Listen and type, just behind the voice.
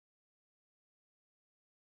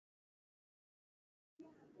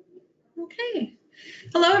Okay.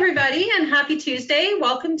 Hello, everybody, and happy Tuesday.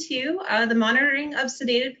 Welcome to the monitoring of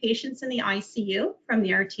sedated patients in the ICU from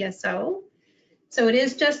the RTSO. So it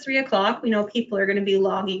is just 3 o'clock. We know people are going to be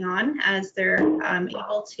logging on as they're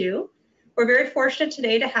able to. We're very fortunate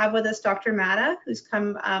today to have with us Dr. Matta, who's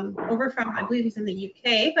come over from, I believe he's in the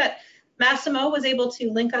UK, but Masimo was able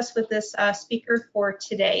to link us with this speaker for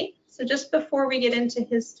today. So just before we get into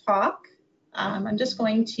his talk, I'm just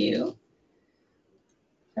going to,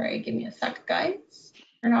 sorry, give me a sec, guys.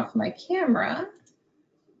 Turn off my camera.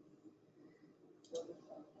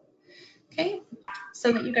 Okay,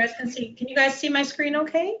 so that you guys can see. Can you guys see my screen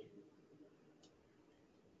okay?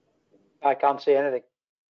 I can't see anything.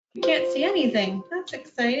 You can't see anything. That's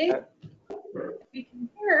exciting. We can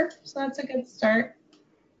hear, so that's a good start.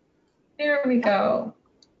 There we go.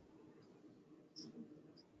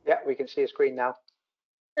 Yeah, we can see a screen now.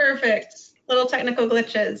 Perfect. Little technical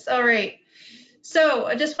glitches. All right. So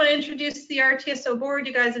I just want to introduce the RTSO board.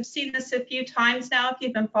 You guys have seen this a few times now if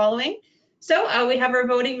you've been following. So we have our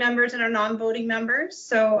voting members and our non-voting members.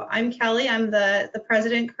 So I'm Kelly, I'm the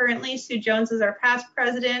president currently. Sue Jones is our past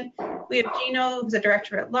president. We have Gino, who's a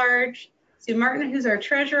director at large. Sue Martin, who's our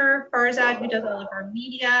treasurer. Farzad, who does all of our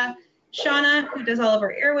media. Shauna, who does all of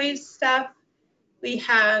our airwaves stuff. We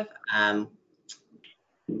have, all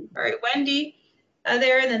right, Wendy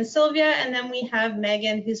there, and then Sylvia, and then we have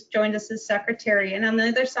Megan, who's joined us as secretary. And on the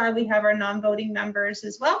other side, we have our non-voting members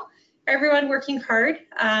as well. Everyone working hard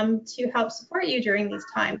to help support you during these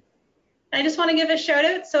times. And I just want to give a shout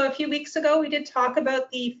out. So a few weeks ago, we did talk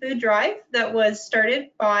about the food drive that was started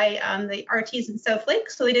by the RTs in South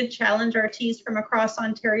Lake. So we did challenge RTs from across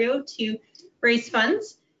Ontario to raise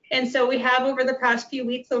funds. And so we have over the past few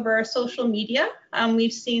weeks over our social media,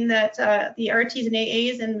 we've seen that the RTs and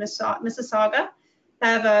AAs in Mississauga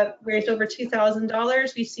have raised over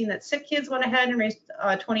 $2,000. We've seen that Sick Kids went ahead and raised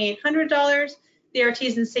 $2,800. The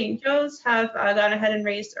RTs in St. Joe's have gone ahead and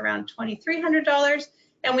raised around $2,300.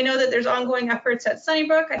 And we know that there's ongoing efforts at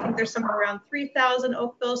Sunnybrook. I think there's somewhere around 3,000,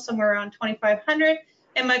 Oakville somewhere around 2,500.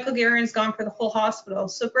 And Michael Guerin's gone for the whole hospital.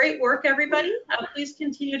 So great work, everybody. Please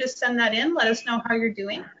continue to send that in. Let us know how you're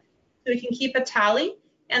doing so we can keep a tally.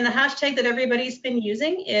 And the hashtag that everybody's been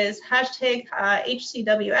using is hashtag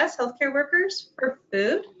HCWS, healthcare workers for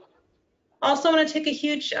food. Also want to take a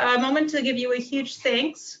huge moment to give you a huge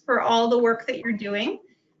thanks for all the work that you're doing.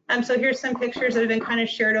 So here's some pictures that have been kind of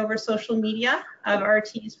shared over social media of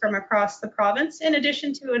RTs from across the province, in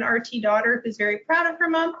addition to an RT daughter who's very proud of her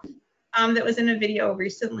mom that was in a video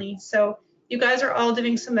recently. So you guys are all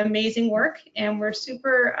doing some amazing work, and we're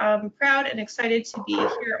super proud and excited to be here on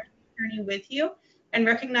the journey with you and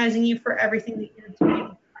recognizing you for everything that you're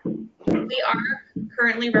doing. We are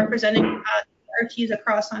currently representing RTs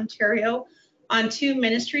across Ontario on 2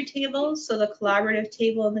 ministry tables, so the collaborative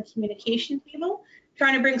table and the communication table,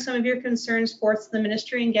 trying to bring some of your concerns forth to the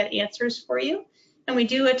ministry and get answers for you. And we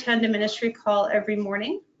do attend a ministry call every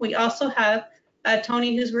morning. We also have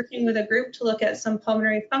Tony, who's working with a group to look at some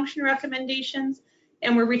pulmonary function recommendations,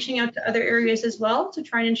 and we're reaching out to other areas as well to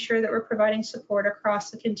try and ensure that we're providing support across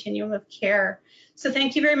the continuum of care. So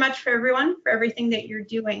thank you very much for everyone for everything that you're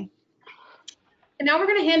doing. And now we're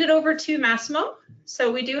going to hand it over to Masimo.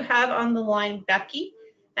 So we do have on the line Becky,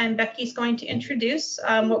 and Becky's going to introduce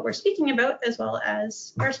what we're speaking about as well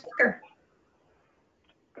as our speaker.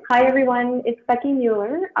 Hi everyone, it's Becky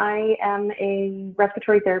Mueller. I am a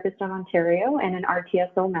respiratory therapist in Ontario and an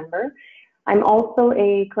RTSO member. I'm also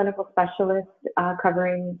a clinical specialist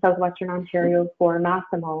covering Southwestern Ontario for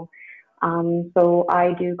Masimo. So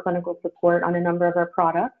I do clinical support on a number of our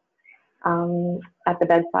products at the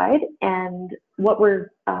bedside. And what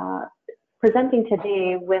we're presenting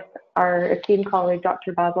today with our esteemed colleague,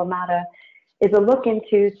 Dr. Basil Matta, is a look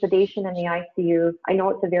into sedation in the ICU. I know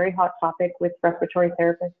it's a very hot topic with respiratory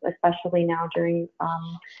therapists, especially now during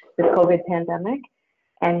this COVID pandemic.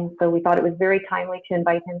 And so we thought it was very timely to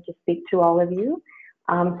invite him to speak to all of you.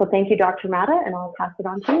 So thank you, Dr. Matta, and I'll pass it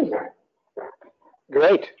on to you.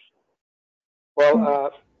 Great.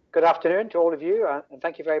 Well, good afternoon to all of you, and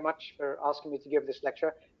thank you very much for asking me to give this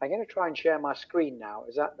lecture. I'm going to try and share my screen now.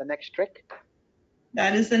 Is that the next trick?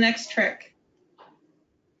 That is the next trick.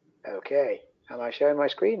 Okay. Am I sharing my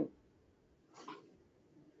screen?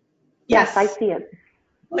 Yes, I see it.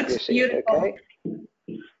 Looks beautiful. Okay.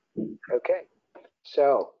 Okay.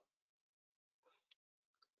 So,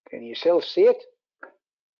 can you still see it?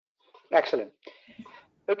 Excellent.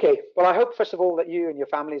 Okay. Well, I hope, first of all, that you and your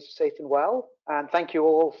families are safe and well. And thank you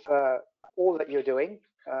all for all that you're doing,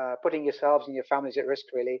 putting yourselves and your families at risk,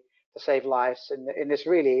 really, to save lives in this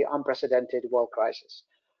really unprecedented world crisis.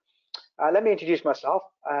 Let me introduce myself.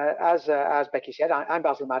 As Becky said, I'm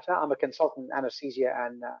Masil Matta. I'm a consultant in anesthesia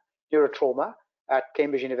and neurotrauma at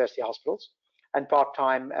Cambridge University Hospitals and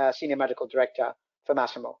part-time senior medical director for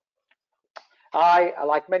Masimo. I,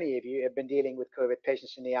 like many of you, have been dealing with COVID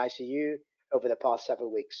patients in the ICU over the past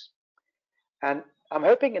several weeks. And I'm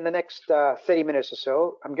hoping in the next 30 minutes or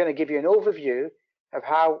so, I'm going to give you an overview of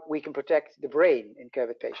how we can protect the brain in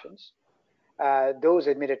COVID patients, those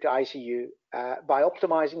admitted to ICU, by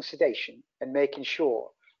optimizing sedation and making sure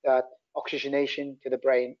that oxygenation to the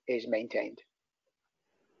brain is maintained.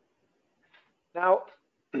 Now,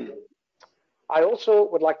 I also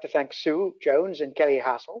would like to thank Sue Jones and Kelly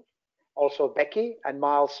Hassel, also Becky and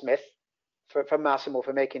Miles Smith from Masimo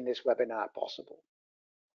for making this webinar possible.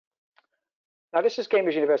 Now, this is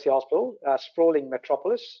Cambridge University Hospital, a sprawling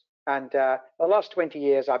metropolis. And the last 20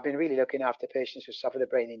 years, I've been really looking after patients who suffer a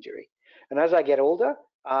brain injury. And as I get older,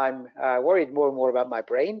 I'm worried more and more about my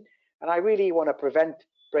brain. And I really want to prevent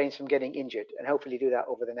brains from getting injured and hopefully do that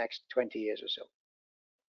over the next 20 years or so.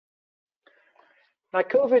 Now,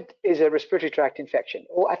 COVID is a respiratory tract infection,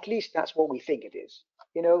 or at least that's what we think it is.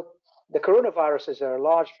 You know, the coronaviruses are a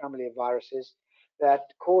large family of viruses that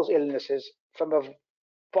cause illnesses from a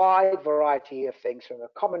wide variety of things, from a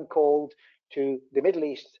common cold to the Middle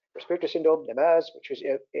East respiratory syndrome, the MERS, which was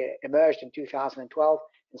emerged in 2012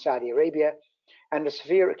 in Saudi Arabia, and the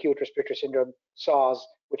severe acute respiratory syndrome, SARS,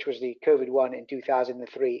 which was the COVID-1 in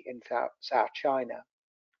 2003 in South China.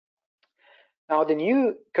 Now, the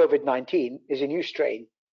new COVID-19 is a new strain,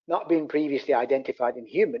 not been previously identified in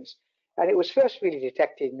humans, and it was first really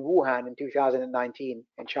detected in Wuhan in 2019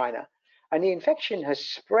 in China. And the infection has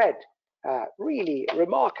spread really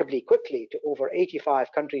remarkably quickly to over 85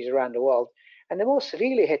 countries around the world. And the most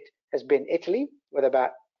severely hit has been Italy, with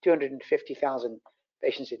about 250,000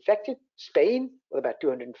 patients infected, Spain with about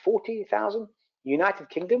 240,000, United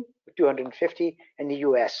Kingdom with 250, and the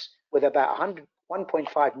US with about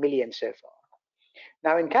 1.5 million so far.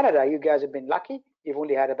 Now in Canada, you guys have been lucky. You've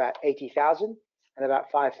only had about 80,000 and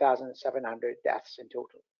about 5,700 deaths in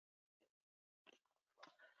total.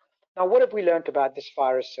 Now, what have we learned about this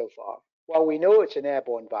virus so far? Well, we know it's an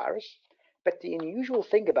airborne virus, but the unusual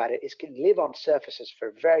thing about it is it can live on surfaces for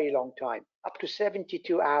a very long time, up to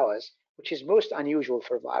 72 hours, which is most unusual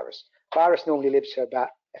for a virus. Virus normally lives for about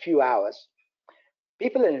a few hours.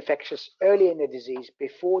 People are infectious early in the disease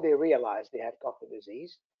before they realize they have got the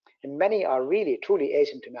disease, and many are really truly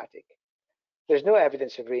asymptomatic. There's no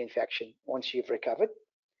evidence of reinfection once you've recovered,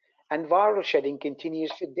 and viral shedding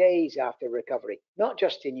continues for days after recovery, not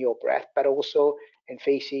just in your breath, but also in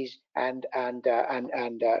feces and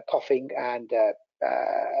coughing and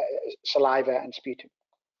saliva and sputum.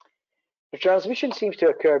 The transmission seems to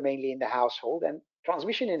occur mainly in the household, and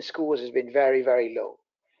transmission in schools has been very, very low.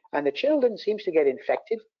 And the children seem to get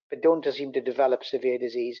infected, but don't seem to develop severe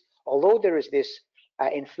disease, although there is this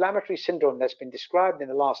inflammatory syndrome that's been described in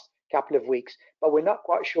the last couple of weeks, but we're not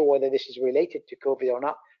quite sure whether this is related to COVID or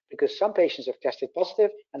not, because some patients have tested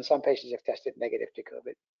positive and some patients have tested negative to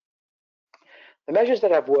COVID. The measures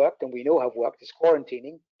that have worked, and we know have worked, is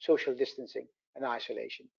quarantining, social distancing, and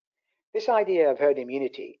isolation. This idea of herd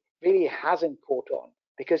immunity really hasn't caught on,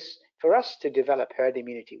 because for us to develop herd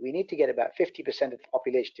immunity, we need to get about 50% of the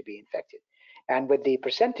population to be infected. And with the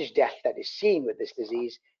percentage death that is seen with this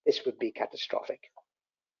disease, this would be catastrophic.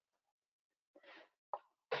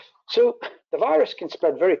 So the virus can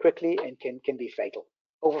spread very quickly and can be fatal.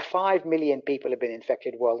 Over 5 million people have been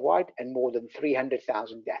infected worldwide and more than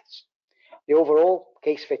 300,000 deaths. The overall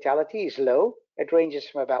case fatality is low. It ranges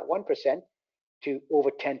from about 1% to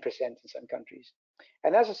over 10% in some countries.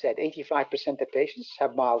 And as I said, 85% of patients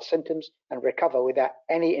have mild symptoms and recover without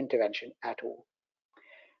any intervention at all.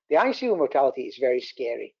 The ICU mortality is very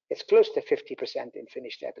scary. It's close to 50% in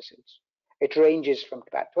finished episodes. It ranges from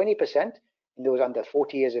about 20% in those under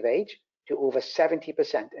 40 years of age to over 70%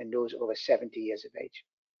 in those over 70 years of age.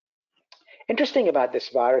 Interesting about this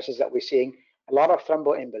virus is that we're seeing a lot of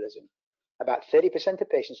thromboembolism. About 30% of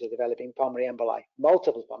patients are developing pulmonary emboli,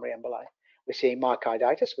 multiple pulmonary emboli. We're seeing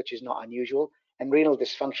myocarditis, which is not unusual, and renal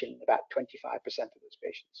dysfunction in about 25% of those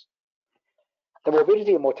patients. The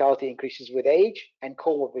morbidity and mortality increases with age and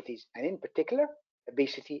comorbidities, and in particular,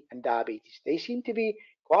 obesity and diabetes. They seem to be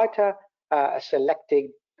quite a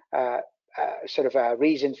selecting sort of a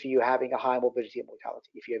reason for you having a high morbidity and mortality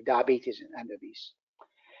if you have diabetes and obese.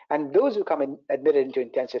 And those who come in admitted into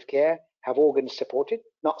intensive care have organs supported.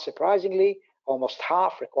 Not surprisingly, almost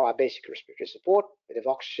half require basic respiratory support, a bit of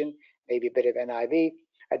oxygen, maybe a bit of NIV.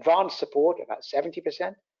 Advanced support, about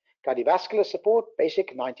 70%. Cardiovascular support,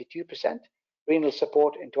 basic, 92%. Renal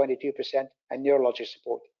support in 22%, and neurologic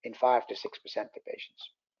support in 5 to 6% of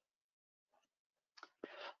patients.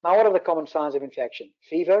 Now, what are the common signs of infection?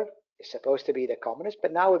 Fever is supposed to be the commonest,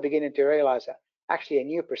 but now we're beginning to realize that actually a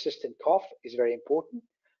new persistent cough is very important.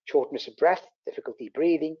 Shortness of breath, difficulty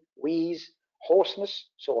breathing, wheeze, hoarseness,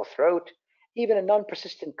 sore throat, even a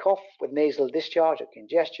non-persistent cough with nasal discharge or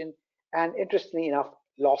congestion, and interestingly enough,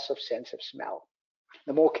 loss of sense of smell.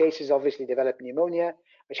 The more cases obviously develop pneumonia,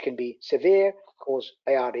 which can be severe, cause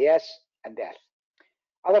ARDS and death.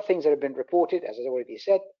 Other things that have been reported, as I already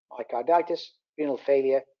said, myocarditis, renal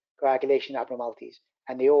failure, coagulation abnormalities,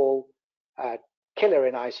 and the all killer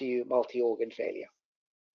in ICU, multi-organ failure.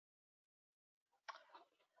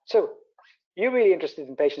 So you're really interested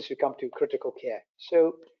in patients who come to critical care.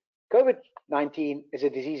 So COVID-19 is a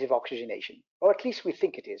disease of oxygenation, or at least we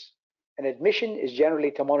think it is. An admission is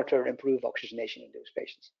generally to monitor and improve oxygenation in those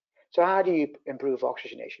patients. So how do you improve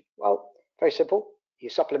oxygenation? Well, very simple. You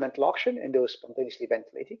supplemental oxygen in those spontaneously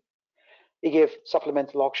ventilating. You give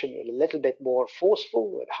supplemental oxygen a little bit more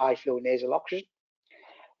forceful with high flow nasal oxygen.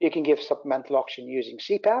 You can give supplemental oxygen using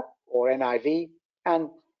CPAP or NIV. And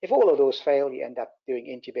if all of those fail, you end up doing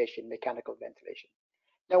intubation, mechanical ventilation.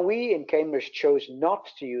 Now, we in Cambridge chose not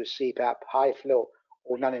to use CPAP, high flow,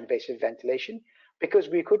 or non-invasive ventilation because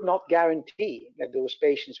we could not guarantee that those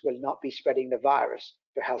patients will not be spreading the virus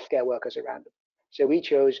to healthcare workers around them. So we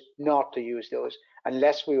chose not to use those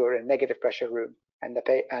unless we were in a negative pressure room and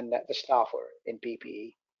the staff were in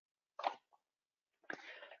PPE.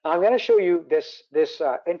 Now I'm going to show you this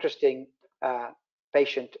interesting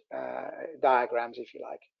patient diagrams, if you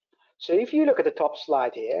like. So if you look at the top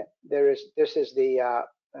slide here, this is the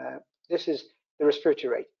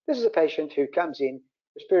respiratory rate. This is a patient who comes in,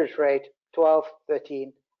 respiratory rate 12,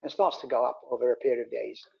 13, and starts to go up over a period of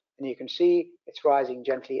days. And you can see it's rising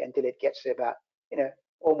gently until it gets to about,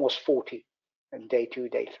 almost 40 on day 2,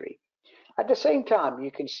 day 3. At the same time,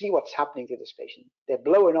 you can see what's happening to this patient. They're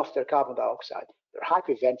blowing off their carbon dioxide. They're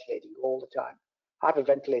hyperventilating all the time.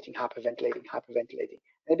 Hyperventilating, hyperventilating, hyperventilating.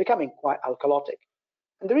 They're becoming quite alkalotic.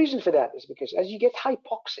 And the reason for that is because as you get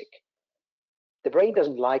hypoxic, the brain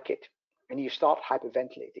doesn't like it, and you start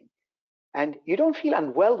hyperventilating. And you don't feel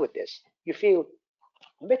unwell with this. You feel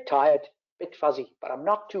a bit tired, a bit fuzzy, but I'm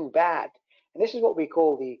not too bad. And this is what we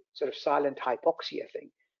call the sort of silent hypoxia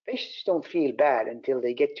thing. Patients don't feel bad until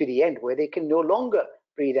they get to the end where they can no longer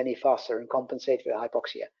breathe any faster and compensate for the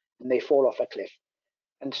hypoxia, and they fall off a cliff.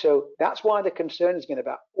 And so that's why the concern has been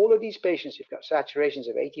about all of these patients who've got saturations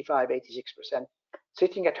of 85, 86%,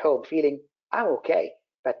 sitting at home feeling, I'm okay,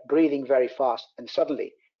 but breathing very fast, and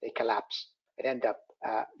suddenly they collapse and end up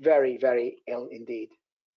very, very ill indeed.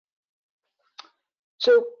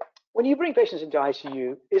 So when you bring patients into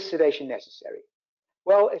ICU, is sedation necessary?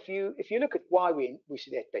 Well, if you look at why we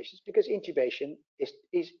sedate patients, because intubation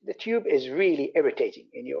the tube is really irritating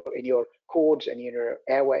in your cords and in your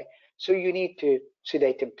airway, so you need to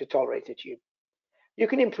sedate them to tolerate the tube. You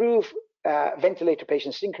can improve ventilator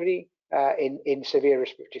patient synchrony in severe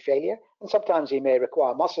respiratory failure, and sometimes they may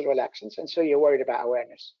require muscle relaxants, and so you're worried about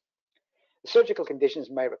awareness. The surgical conditions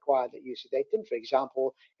may require that you sedate them. For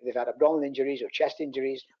example, if they've had abdominal injuries or chest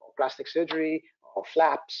injuries or plastic surgery or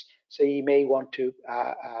flaps, so you may want to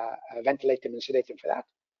ventilate them and sedate them for that.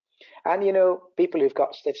 And people who've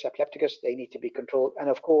got staph epilepticus, they need to be controlled. And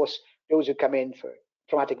of course, those who come in for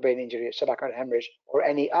traumatic brain injury, subarachnoid hemorrhage, or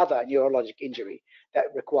any other neurologic injury that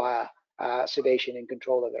require sedation and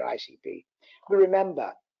control of their ICP. But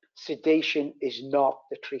remember, sedation is not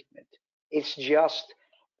the treatment. It's just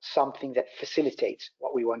something that facilitates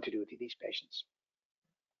what we want to do to these patients.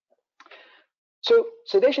 So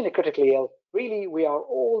sedation in critically ill, really we are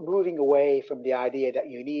all moving away from the idea that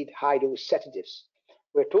you need high-dose sedatives.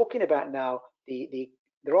 We're talking about now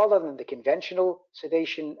rather than the conventional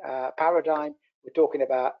sedation paradigm, we're talking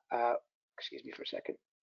about, excuse me for a second,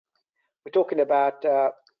 we're talking about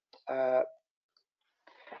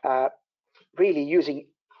really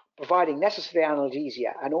providing necessary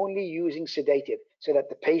analgesia and only using sedative so that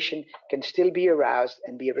the patient can still be aroused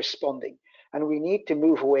and be responding. And we need to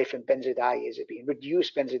move away from benzodiazepine,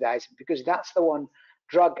 reduce benzodiazepine, because that's the one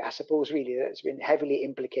drug, I suppose, really, that's been heavily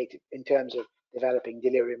implicated in terms of developing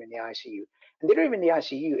delirium in the ICU. And delirium in the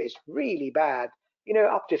ICU is really bad.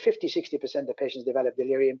 Up to 50–60% of patients develop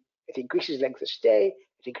delirium. It increases length of stay,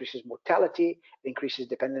 it increases mortality, it increases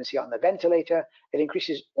dependency on the ventilator, it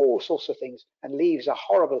increases all sorts of things and leaves a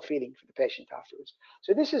horrible feeling for the patient afterwards.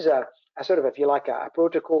 So this is a sort of, if you like, a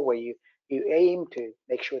protocol where you aim to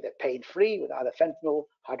make sure they're pain-free with either fentanyl,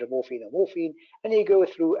 hydromorphine, or morphine, and you go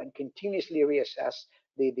through and continuously reassess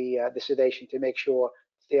the sedation to make sure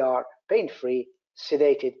they are pain-free,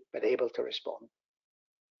 sedated, but able to respond.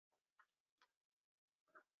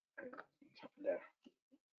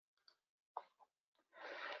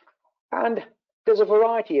 And there's a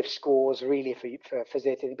variety of scores really for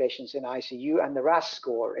sedated patients in ICU, and the RAS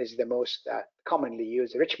score is the most commonly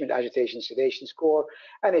used, the Richmond Agitation Sedation Score,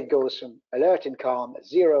 and it goes from alert and calm at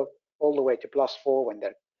 0 all the way to +4 when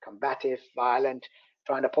they're combative, violent,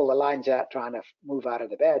 trying to pull the lines out, trying to move out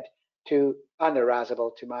of the bed, to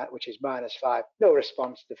unarousable, which is -5, no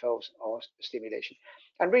response to force or stimulation.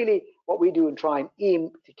 And really what we do and try and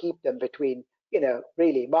aim to keep them between,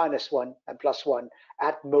 really -1 and +1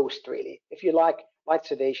 at most, really. If you like light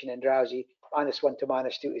sedation and drowsy, -1 to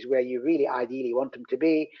 -2 is where you really ideally want them to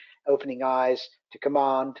be, opening eyes to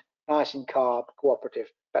command, nice and calm, cooperative,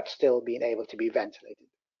 but still being able to be ventilated.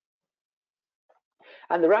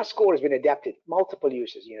 And the RAS score has been adapted, multiple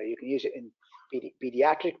uses. You can use it in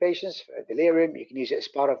pediatric patients for delirium. You can use it as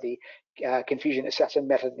part of the confusion assessment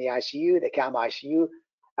method in the ICU, the CAM ICU.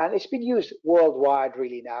 And it's been used worldwide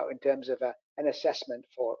really now in terms of an assessment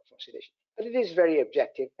for sedation. But it is very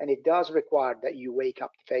objective, and it does require that you wake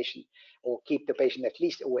up the patient or keep the patient at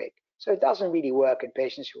least awake. So it doesn't really work in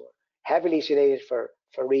patients who are heavily sedated for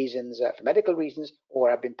reasons, for medical reasons, or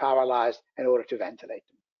have been paralyzed in order to ventilate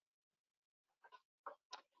them.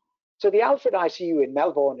 So the Alfred ICU in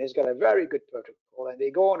Melbourne has got a very good protocol, and they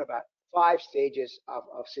go on about 5 stages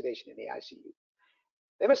of sedation in the ICU.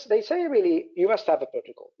 They say really, you must have a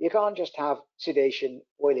protocol. You can't just have sedation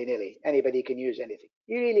willy-nilly. Anybody can use anything.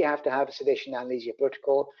 You really have to have a sedation analgesia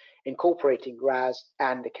protocol incorporating RAS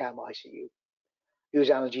and the CAM ICU. Use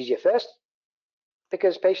analgesia first,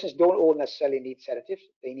 because patients don't all necessarily need sedatives.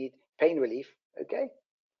 They need pain relief, okay?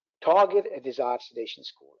 Target a desired sedation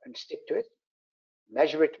score and stick to it.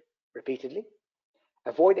 Measure it repeatedly.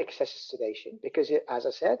 Avoid excessive sedation, because as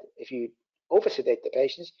I said, if you oversedate the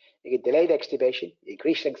patients, you get delayed extubation,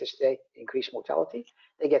 increased length of stay, increased mortality.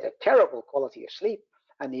 They get a terrible quality of sleep,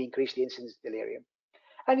 and they increase the incidence of delirium.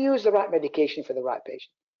 And use the right medication for the right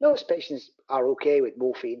patient. Most patients are okay with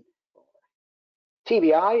morphine.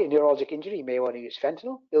 TBI, a neurologic injury, you may want to use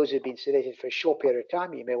fentanyl. Those who have been sedated for a short period of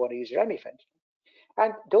time, you may want to use remifentanil.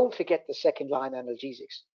 And don't forget the second-line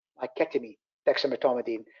analgesics, like ketamine,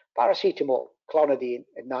 dexmedetomidine, paracetamol, clonidine,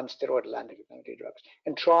 and non-steroidal anti-inflammatory drugs.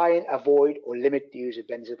 And try and avoid or limit the use of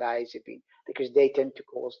benzodiazepine, because they tend to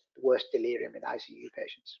cause the worst delirium in ICU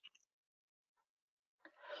patients.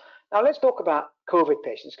 Now let's talk about COVID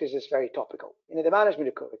patients, because it's very topical. The management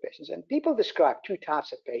of COVID patients, and people describe 2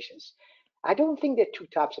 types of patients. I don't think there are 2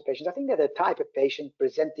 types of patients. I think they're the type of patient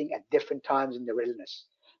presenting at different times in their illness.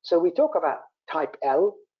 So we talk about type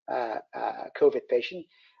L COVID patient,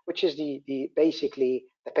 which is basically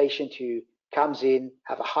the patient who comes in,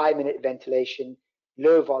 have a high minute ventilation,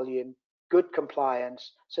 low volume, good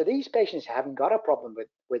compliance. So these patients haven't got a problem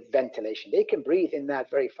with ventilation. They can breathe in and out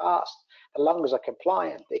very fast. The lungs are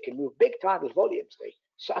compliant. They can move big tidal volumes. They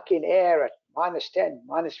suck in air at -10,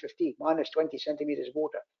 -15, -20 centimeters of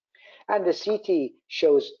water. And the CT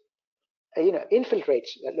shows,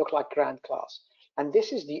 infiltrates that look like ground class. And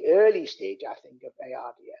this is the early stage, I think, of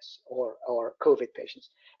ARDS or COVID patients.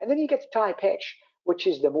 And then you get type H, which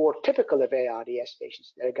is the more typical of ARDS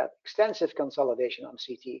patients. They've got extensive consolidation on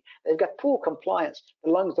CT. They've got poor compliance.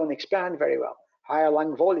 The lungs don't expand very well. Higher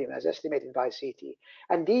lung volume as estimated by CT.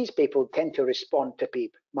 And these people tend to respond to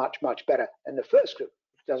PEEP much, much better than the first group,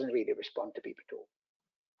 which doesn't really respond to PEEP at all.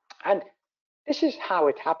 And this is how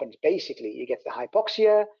it happens. Basically, you get the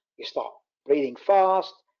hypoxia, you start breathing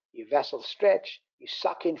fast, your vessels stretch, you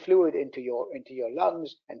suck in fluid into your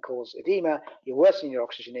lungs and cause edema, you worsen your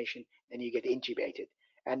oxygenation, and you get intubated.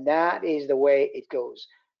 And that is the way it goes.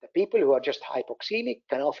 The people who are just hypoxemic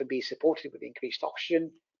can often be supported with increased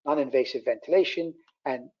oxygen, non-invasive ventilation,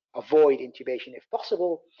 and avoid intubation if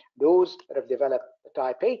possible. Those that have developed the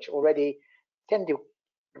type H already tend to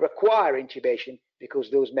require intubation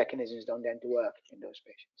because those mechanisms don't tend to work in those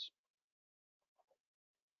patients.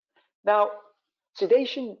 Now,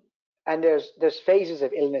 sedation, and there's phases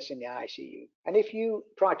of illness in the ICU. And if you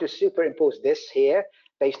try to superimpose this here,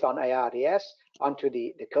 based on ARDS, onto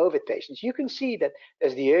the COVID patients, you can see that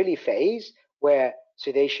there's the early phase where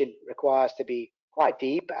sedation requires to be quite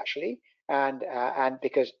deep, actually, and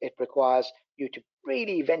because it requires you to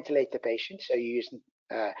really ventilate the patient. So you use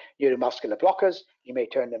neuromuscular blockers, you may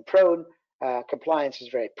turn them prone, compliance is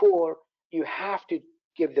very poor. You have to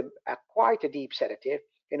give them quite a deep sedative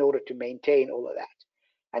in order to maintain all of that.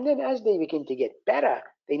 And then as they begin to get better,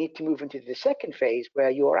 they need to move into the second phase where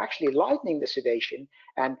you are actually lightening the sedation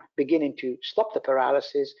and beginning to stop the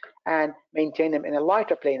paralysis and maintain them in a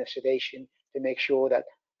lighter plane of sedation to make sure that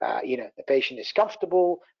the patient is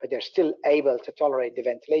comfortable, but they're still able to tolerate the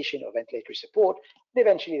ventilation or ventilatory support. And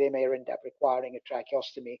eventually they may end up requiring a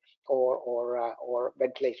tracheostomy or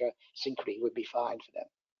ventilator synchrony would be fine for them.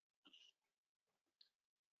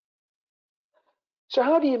 So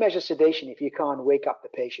how do you measure sedation if you can't wake up the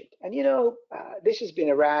patient? And you know, this has been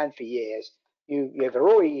around for years. You have a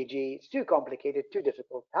raw EEG, it's too complicated, too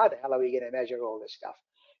difficult. How the hell are we going to measure all this stuff?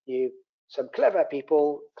 Some clever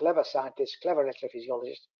people, clever scientists, clever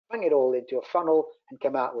electrophysiologists, bring it all into a funnel and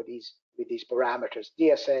come out with these parameters: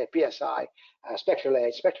 DSA, PSI, spectral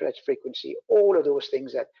edge frequency, all of those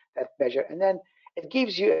things that measure, and then it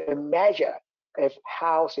gives you a measure of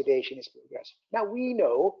how sedation is progressing. Now we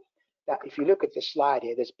know that if you look at this slide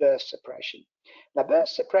here, there's burst suppression. Now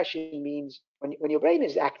burst suppression means when your brain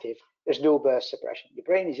is active, there's no burst suppression. Your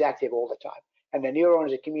brain is active all the time, and the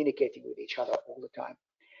neurons are communicating with each other all the time.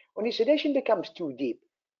 When your sedation becomes too deep,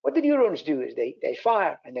 what the neurons do is they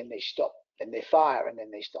fire and then they stop, then they fire and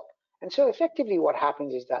then they stop. And so effectively what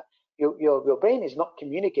happens is that your brain is not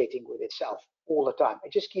communicating with itself all the time.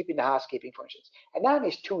 It's just keeping the housekeeping functions. And that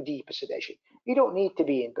is too deep a sedation. You don't need to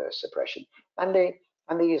be in burst suppression. And the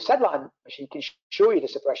Sedline machine can show you the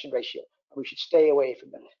suppression ratio, and we should stay away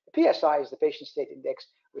from them. The PSI is the patient state index,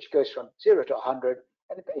 which goes from 0 to 100,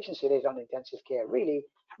 and the patient sedated on intensive care, really,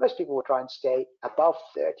 most people will try and stay above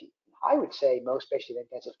 30. I would say most patients in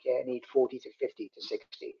intensive care need 40 to 50 to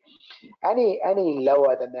 60. Any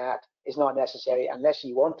lower than that is not necessary unless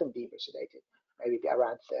you want them deeper sedated, maybe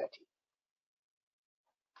around 30.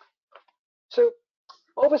 So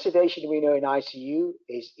oversedation, we know in ICU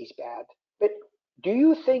is bad. But do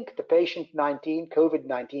you think the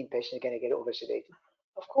COVID-19 patient is going to get oversedated?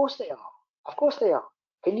 Of course they are. Of course they are.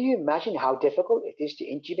 Can you imagine how difficult it is to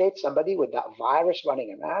intubate somebody with that virus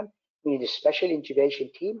running around? We need a special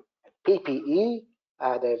intubation team, PPE.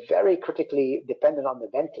 They're very critically dependent on the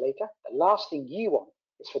ventilator. The last thing you want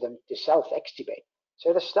is for them to self-extubate.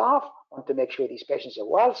 So the staff want to make sure these patients are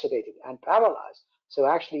well sedated and paralyzed, so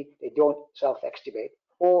actually they don't self-extubate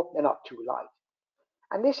or they're not too light.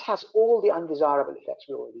 And this has all the undesirable effects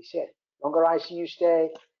we already said. Longer ICU stay,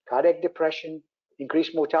 cardiac depression,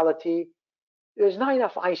 increased mortality. There's not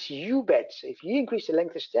enough ICU beds. If you increase the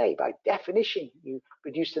length of stay, by definition, you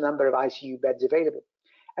reduce the number of ICU beds available.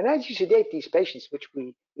 And as you sedate these patients, which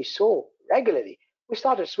we saw regularly, we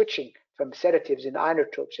started switching from sedatives and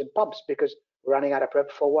inotropes and pumps because we're running out of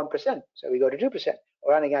propofol 1%, so we go to 2%.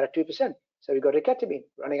 We're running out of 2%, so we go to ketamine.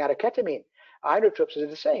 Running out of ketamine. Inotropes are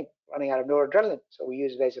the same, running out of noradrenaline, so we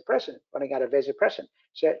use vasopressin. Running out of vasopressin,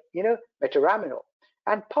 so metaraminol.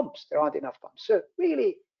 And pumps, there aren't enough pumps. So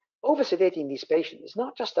really, oversedating these patients is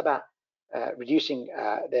not just about reducing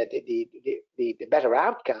the better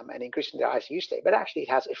outcome and increasing their ICU stay, but actually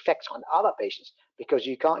it has effects on other patients because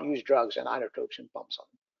you can't use drugs and inotropes and pumps on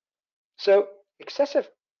them. So excessive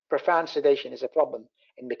profound sedation is a problem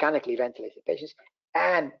in mechanically ventilated patients,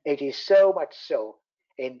 and it is so much so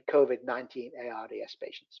in COVID-19 ARDS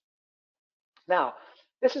patients. Now,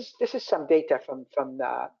 this is some data from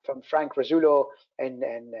Frank Razzullo in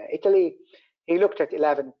Italy. He looked at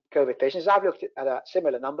 11 COVID patients. I've looked at a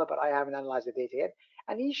similar number, but I haven't analyzed the data yet.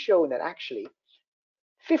 And he's shown that actually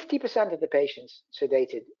 50% of the patients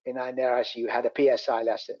sedated in their ICU had a PSI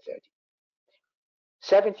less than 30.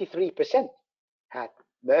 73% had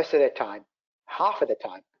most of their time, half of the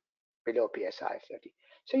time, below PSI of 30.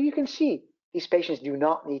 So you can see these patients do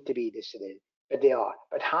not need to be this sedated, but they are.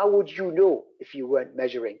 But how would you know if you weren't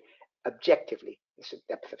measuring objectively the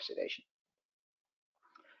depth of sedation?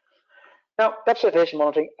 Now, depth sedation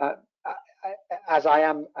monitoring, as I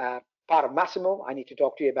am part of Masimo, I need to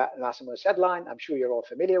talk to you about the Masimo Sedline. I'm sure you're all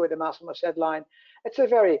familiar with the Masimo Sedline. It's a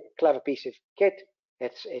very clever piece of kit.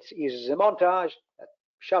 It uses a montage that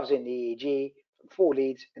shoves in the EEG from 4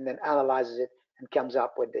 leads and then analyzes it and comes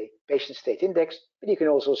up with the patient state index. But you can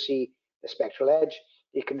also see the spectral edge.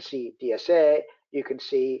 You can see DSA. You can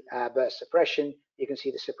see burst suppression. You can see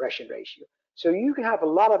the suppression ratio. So you can have a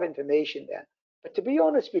lot of information there. But to be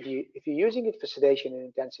honest with you, if you're using it for sedation in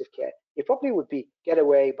intensive care, you probably would get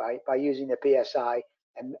away by using the PSI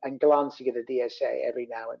and glancing at the DSA every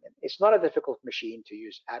now and then. It's not a difficult machine to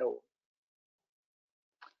use at all.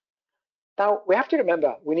 Now, we have to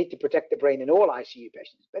remember we need to protect the brain in all ICU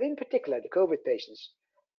patients, but in particular, the COVID patients.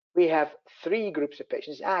 We have 3 groups of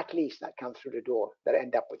patients, at least, that come through the door that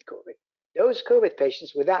end up with COVID. Those COVID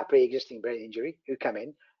patients without pre-existing brain injury who come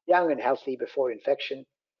in, young and healthy before infection,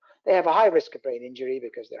 they have a high risk of brain injury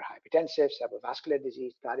because they're hypertensive, cerebrovascular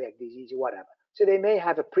disease, cardiac disease, or whatever. So they may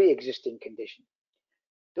have a pre-existing condition.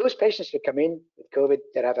 Those patients who come in with COVID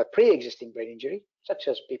that have a pre-existing brain injury, such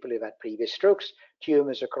as people who've had previous strokes,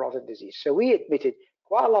 tumors, or carotid disease. So we admitted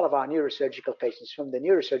quite a lot of our neurosurgical patients from the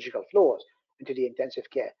neurosurgical floors into the intensive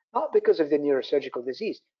care, not because of the neurosurgical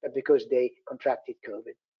disease, but because they contracted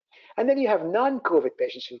COVID. And then you have non-COVID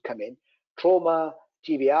patients who come in, trauma,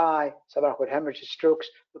 TBI, subarachnoid hemorrhages, strokes,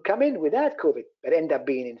 who come in without COVID but end up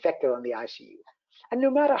being infected on the ICU. And no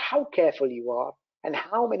matter how careful you are and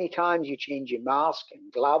how many times you change your mask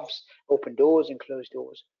and gloves, open doors and close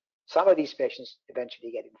doors, some of these patients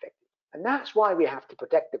eventually get infected. And that's why we have to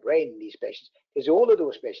protect the brain in these patients, because all of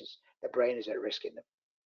those patients, the brain is at risk in them.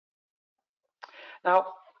 Now,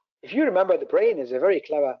 if you remember, the brain is a very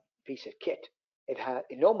clever piece of kit. It has,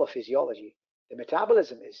 in normal physiology, the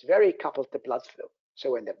metabolism is very coupled to blood flow.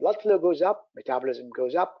 So when the blood flow goes up, metabolism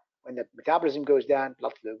goes up. When the metabolism goes down,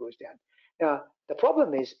 blood flow goes down. Now, the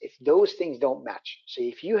problem is if those things don't match. So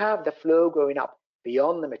if you have the flow going up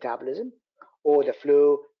beyond the metabolism, or the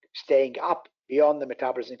flow staying up beyond the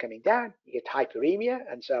metabolism coming down, you get hyperemia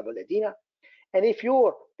and cerebral edema. And if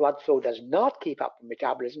your blood flow does not keep up with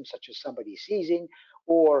metabolism, such as somebody seizing,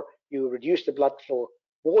 or you reduce the blood flow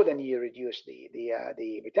more than you reduce the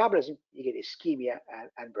metabolism, you get ischemia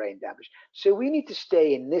and brain damage. So we need to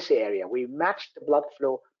stay in this area. We match the blood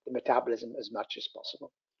flow to metabolism as much as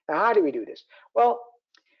possible. Now, how do we do this? Well,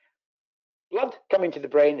 blood coming to the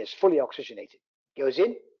brain is fully oxygenated. It goes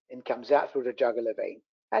in and comes out through the jugular vein.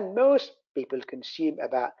 And most people consume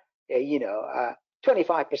about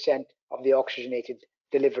 25% of the oxygenated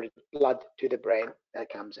delivered blood to the brain that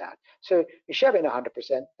comes out. So you shove in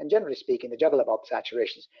 100%, and generally speaking, the jugular bulb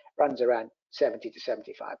saturations runs around 70 to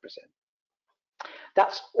 75%.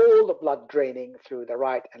 That's all the blood draining through the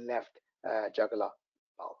right and left jugular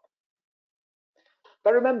bulb.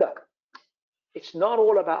 But remember, it's not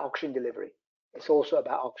all about oxygen delivery. It's also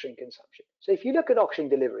about oxygen consumption. So if you look at oxygen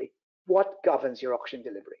delivery, what governs your oxygen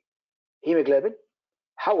delivery? Hemoglobin,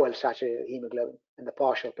 how well saturated hemoglobin, and the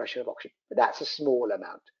partial pressure of oxygen. But that's a small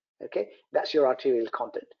amount, okay? That's your arterial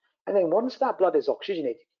content. And then once that blood is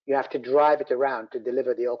oxygenated, you have to drive it around to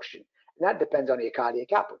deliver the oxygen. And that depends on your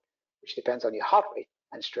cardiac output, which depends on your heart rate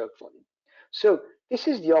and stroke volume. So this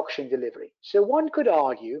is the oxygen delivery. So one could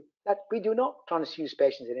argue that we do not transfuse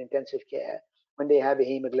patients in intensive care when they have a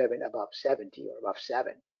hemoglobin above 70 or above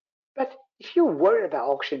 7. But if you're worried about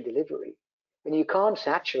oxygen delivery and you can't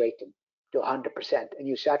saturate them to 100% and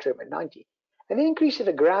you saturate them at 90, an increase of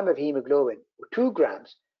a gram of hemoglobin or 2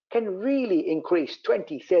 grams can really increase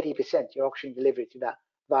 20, 30% your oxygen delivery to that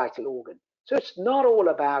vital organ. So it's not all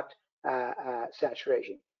about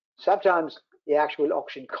saturation. Sometimes the actual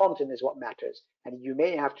oxygen content is what matters, and you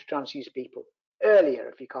may have to transfuse people earlier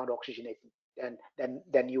if you can't oxygenate them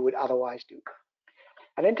than you would otherwise do.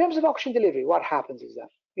 And in terms of oxygen delivery, what happens is that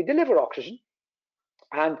you deliver oxygen,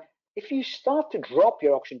 and if you start to drop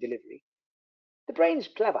your oxygen delivery, the brain is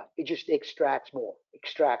clever. It just extracts more.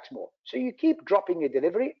 So you keep dropping your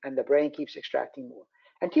delivery, and the brain keeps extracting more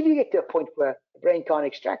until you get to a point where the brain can't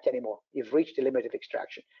extract anymore. You've reached the limit of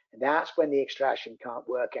extraction, and that's when the extraction can't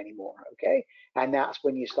work anymore, okay? And that's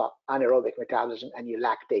when you start anaerobic metabolism and your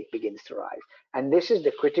lactate begins to rise. And this is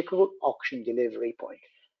the critical oxygen delivery point.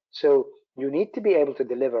 So you need to be able to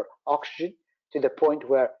deliver oxygen to the point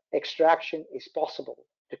where extraction is possible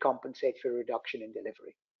to compensate for reduction in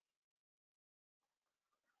delivery.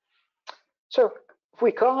 So if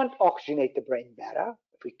we can't oxygenate the brain better,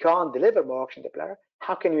 if we can't deliver more oxygen to the bladder,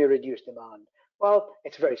 how can we reduce demand? Well,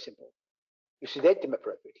 it's very simple. You sedate them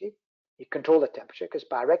appropriately. You control the temperature, because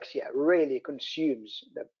pyrexia really consumes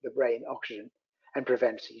the brain oxygen and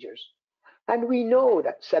prevents seizures. And we know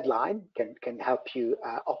that SedLine can help you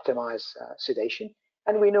optimize sedation.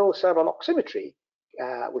 And we know cerebral oximetry,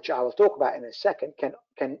 which I will talk about in a second,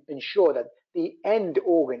 can ensure that the end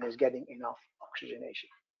organ is getting enough oxygenation.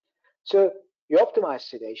 So you optimize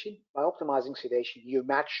sedation. By optimizing sedation, you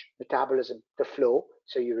match metabolism to flow,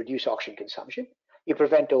 so you reduce oxygen consumption. You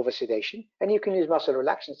prevent oversedation, and you can use muscle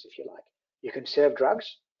relaxants if you like. You can serve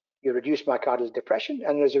drugs. You reduce myocardial depression,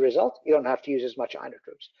 and as a result, you don't have to use as much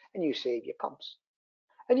inotropes, and you save your pumps.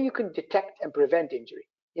 And you can detect and prevent injury.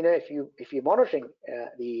 You know, if you're monitoring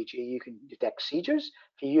the EEG, you can detect seizures.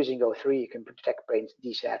 If you're using O3, you can detect brain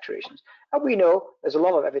desaturations. And we know there's a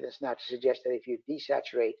lot of evidence now to suggest that if you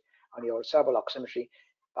desaturate on your cerebral oximetry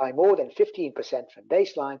by more than 15% from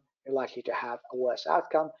baseline, you're likely to have a worse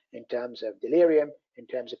outcome in terms of delirium, in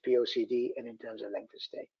terms of POCD, and in terms of length of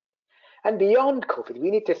stay. And beyond COVID, we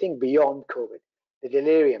need to think beyond COVID, the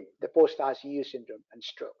delirium, the post-ICU syndrome, and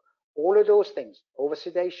stroke. All of those things,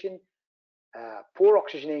 oversedation, poor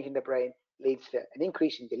oxygenation in the brain, leads to an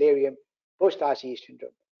increase in delirium, post-ICU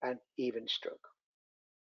syndrome, and even stroke.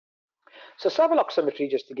 So cerebral oximetry,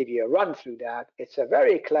 just to give you a run through that, it's a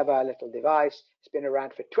very clever little device. It's been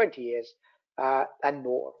around for 20 years and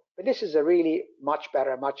more. But this is a really much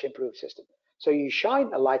better, much improved system. So you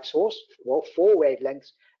shine a light source, 4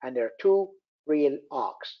 wavelengths, and there are 2 real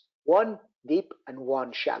arcs, one deep and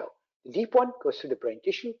one shallow. The deep one goes through the brain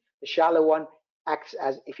tissue. The shallow one acts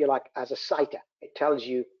as, if you like, as a citer. It tells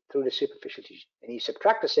you through the superficial tissue. And you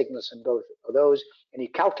subtract the signals from both of those, and you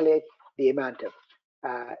calculate the amount of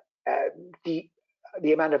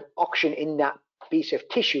the amount of oxygen in that piece of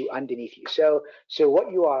tissue underneath you. So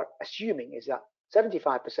what you are assuming is that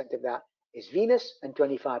 75% of that is venous and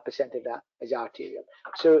 25% of that is arterial.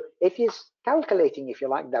 So it is calculating, if you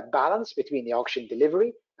like, the balance between the oxygen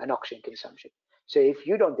delivery and oxygen consumption. So if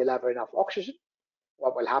you don't deliver enough oxygen,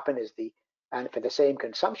 what will happen is and for the same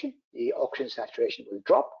consumption, the oxygen saturation will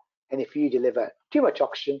drop. And if you deliver too much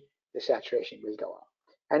oxygen, the saturation will go up.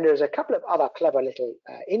 And there's a couple of other clever little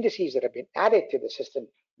indices that have been added to the system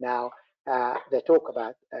now that talk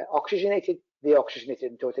about oxygenated, deoxygenated,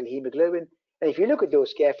 and total hemoglobin. And if you look at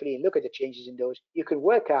those carefully and look at the changes in those, you can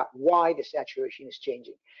work out why the saturation is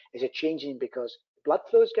changing. Is it changing because blood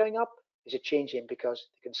flow is going up? Is it changing because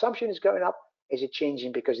the consumption is going up? Is it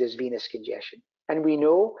changing because there's venous congestion? And we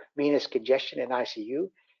know venous congestion in ICU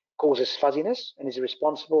causes fuzziness and is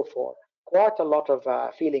responsible for quite a lot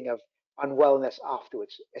of feeling of unwellness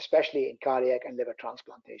afterwards, especially in cardiac and liver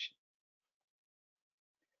transplantation.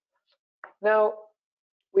 Now,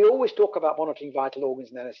 we always talk about monitoring vital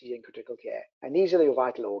organs in anesthesia and critical care, and these are your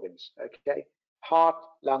vital organs, okay? Heart,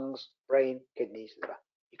 lungs, brain, kidneys, liver.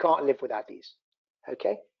 You can't live without these,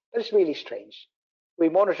 okay? But it's really strange. We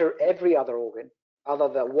monitor every other organ other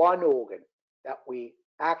than one organ that we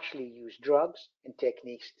actually use drugs and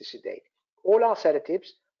techniques to sedate. All our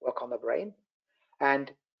sedatives work on the brain,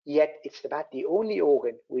 and yet it's about the only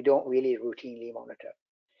organ we don't really routinely monitor.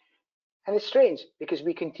 And it's strange because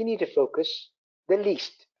we continue to focus the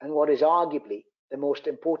least and what is arguably the most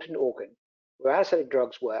important organ where anesthetic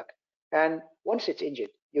drugs work. And once it's injured,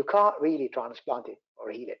 you can't really transplant it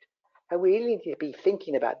or heal it. And we really need to be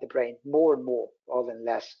thinking about the brain more and more rather than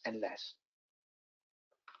less and less.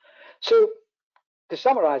 So to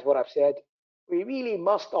summarize what I've said, we really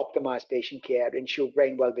must optimize patient care to ensure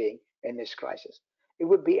brain well-being in this crisis. It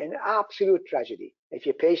would be an absolute tragedy if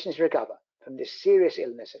your patients recover from this serious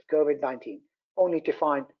illness of COVID-19 only to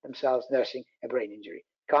find themselves nursing a brain injury,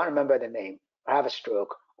 can't remember the name, or have a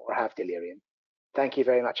stroke, or have delirium. Thank you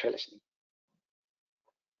very much for listening.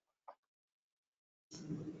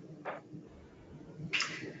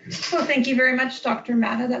 Well, thank you very much, Dr.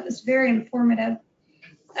 Matta. That was very informative.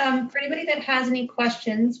 For anybody that has any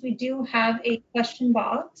questions, we do have a question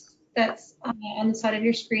box that's on the side of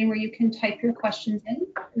your screen where you can type your questions in,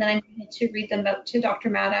 and then I'm going to read them out to Dr.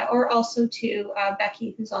 Matta or also to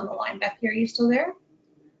Becky, who's on the line. Becky, are you still there?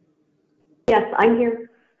 Yes, I'm here.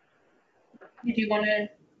 You do want to,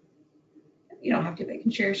 you don't have to, but you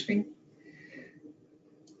can share your screen.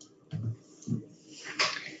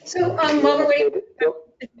 So while we're waiting.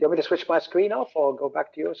 Do you want me to switch my screen off or go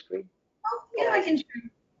back to your screen? Oh, yeah, I can share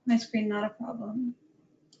my screen, not a problem.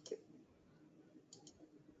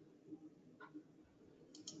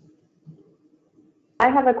 I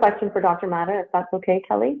have a question for Dr. Matta, if that's okay,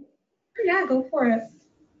 Kelly. Yeah, go for it.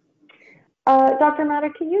 Dr. Matta,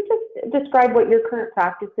 can you just describe what your current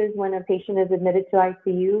practice is when a patient is admitted to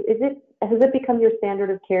ICU? Has it become your standard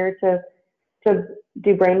of care to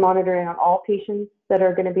do brain monitoring on all patients that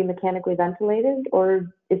are going to be mechanically ventilated,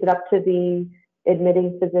 or is it up to the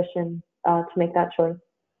admitting physician to make that choice?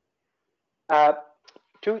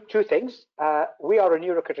 Two things. We are a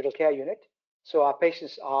neurocritical care unit, so our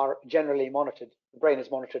patients are generally monitored. The brain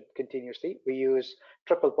is monitored continuously. We use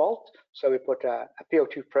triple bolt, so we put a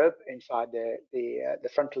PO2 probe inside the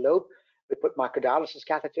frontal lobe. We put microdialysis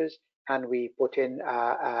catheters, and we put in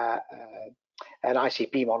an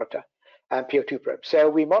ICP monitor and PO2 probe. So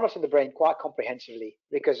we monitor the brain quite comprehensively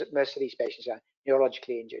because most of these patients are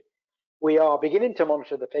neurologically injured. We are beginning to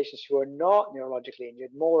monitor the patients who are not neurologically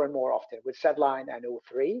injured more and more often with SedLine and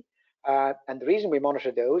O3. And the reason we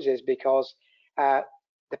monitor those is because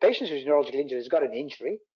the patient who's neurologically injured has got an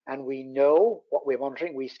injury, and we know what we're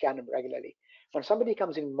monitoring. We scan them regularly. When somebody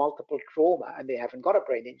comes in multiple trauma and they haven't got a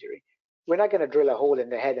brain injury, we're not going to drill a hole in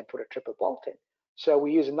their head and put a triple bolt in. So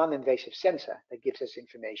we use a non-invasive sensor that gives us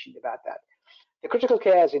information about that. The critical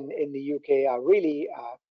cares in the UK are really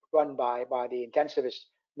run by the intensivists,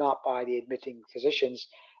 not by the admitting physicians.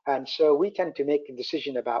 And so we tend to make a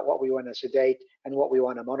decision about what we want to sedate and what we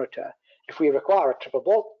want to monitor. If we require a triple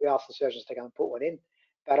bolt, we ask the surgeons to come and put one in.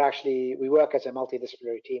 But actually, we work as a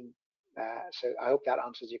multidisciplinary team. So I hope that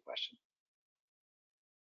answers your question.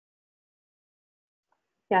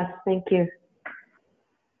 Yes, thank you.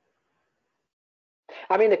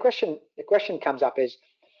 I mean, the question comes up is,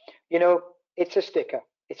 you know, it's a sticker.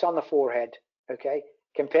 It's on the forehead, okay?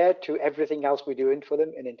 Compared to everything else we're doing for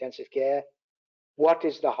them in intensive care, what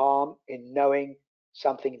is the harm in knowing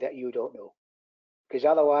something that you don't know, because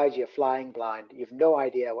otherwise you're flying blind. You've no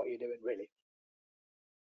idea what you're doing, really.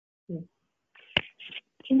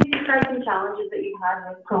 Can you describe some challenges that you've had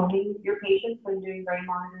with proning your patients when doing brain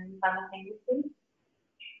monitoring simultaneously?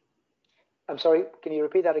 I'm sorry, can you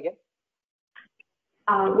repeat that again?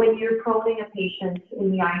 When you're proning a patient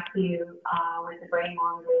in the ICU with the brain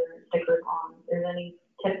monitor stickers on, is there any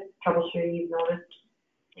tips, troubleshooting you've noticed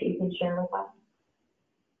that you can share with us?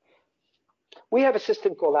 We have a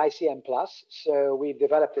system called ICM Plus. So we've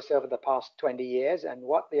developed this over the past 20 years. And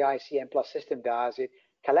what the ICM Plus system does, it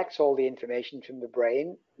collects all the information from the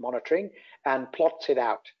brain monitoring and plots it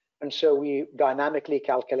out. And so we dynamically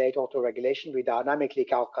calculate autoregulation. We dynamically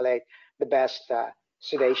calculate the best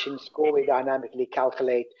sedation score. We dynamically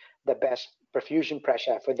calculate the best perfusion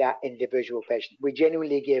pressure for that individual patient. We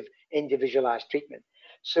genuinely give individualized treatment.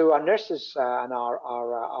 So our nurses and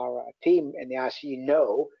our team in the ICU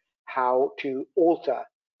know how to alter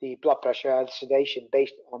the blood pressure and sedation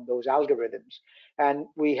based on those algorithms. And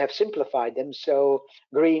we have simplified them, so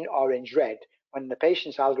green, orange, red. When the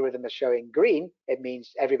patient's algorithm is showing green, it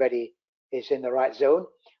means everybody is in the right zone.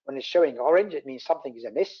 When it's showing orange, it means something is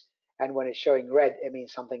amiss. And when it's showing red, it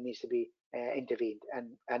means something needs to be intervened.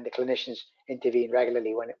 And the clinicians intervene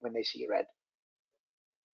regularly when they see red.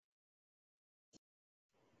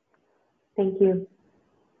 Thank you.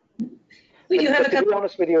 We do have a couple. To be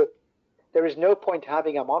honest with you, there is no point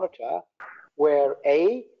having a monitor where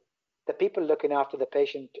A, the people looking after the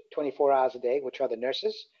patient 24 hours a day, which are the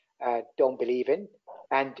nurses, don't believe in.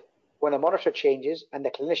 And when a monitor changes and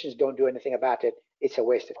the clinicians don't do anything about it, it's a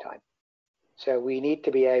waste of time. So we need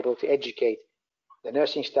to be able to educate the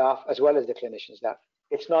nursing staff as well as the clinicians that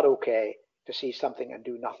it's not okay to see something and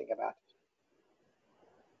do nothing about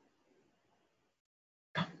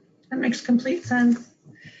it. That makes complete sense.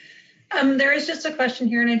 There is just a question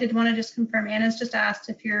here, and I did want to just confirm. Anna's just asked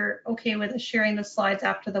if you're okay with us sharing the slides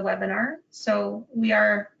after the webinar. So we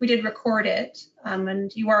did record it,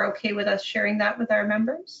 and you are okay with us sharing that with our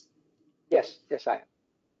members? Yes, yes, I am.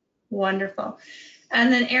 Wonderful.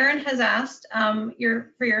 And then Aaron has asked for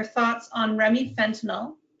your thoughts on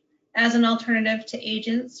remifentanil as an alternative to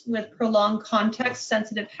agents with prolonged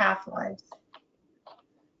context-sensitive half-lives.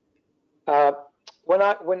 When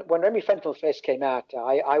remifentanil first came out,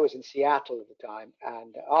 I was in Seattle at the time,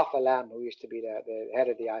 and Arthur Lamb, who used to be the head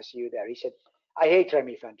of the ICU there, he said, "I hate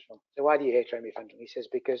remifentanil." So why do you hate remifentanil? He says,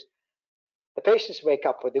 because the patients wake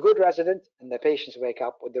up with the good resident and the patients wake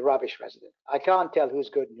up with the rubbish resident. I can't tell who's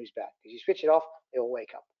good and who's bad, because you switch it off, they all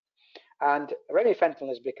wake up. And remifentanil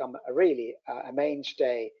has become a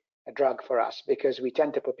mainstay drug for us, because we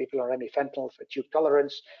tend to put people on remifentanil for tube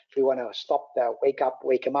tolerance. If we want to stop their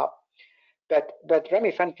wake them up. But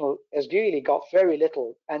remifentanil has really got very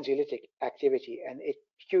little anxiolytic activity, and it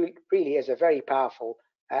really is a very powerful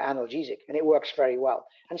analgesic, and it works very well.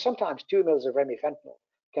 And sometimes 2 mils of remifentanil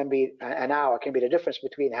can be an hour, can be the difference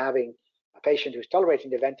between having a patient who's tolerating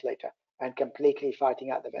the ventilator and completely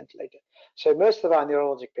fighting out the ventilator. So most of our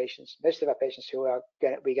neurologic patients, most of our patients who we're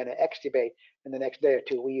going to extubate in the next day or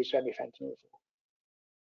two, we use remifentanil for.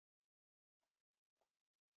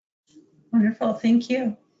 Wonderful, thank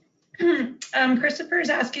you. Christopher is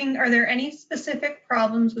asking, are there any specific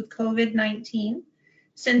problems with COVID-19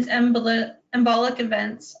 since embolic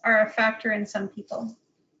events are a factor in some people?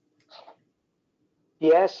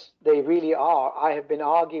 Yes, they really are. I have been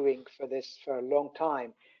arguing for this for a long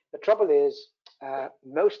time. The trouble is,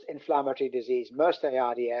 most inflammatory disease, most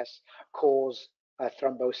ARDS cause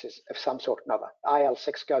thrombosis of some sort or another.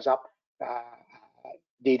 IL-6 goes up,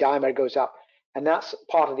 the dimer goes up, and that's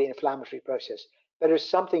part of the inflammatory process. There is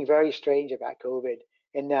something very strange about COVID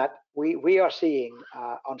in that we are seeing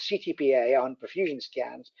on CTPA, on perfusion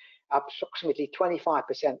scans, approximately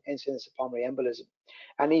 25% incidence of pulmonary embolism.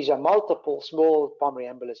 And these are multiple small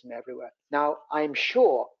pulmonary embolism everywhere. Now, I'm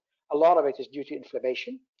sure a lot of it is due to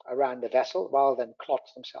inflammation around the vessel rather than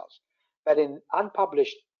clots themselves. But in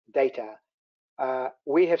unpublished data,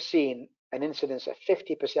 we have seen an incidence of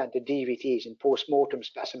 50% of DVTs in post-mortem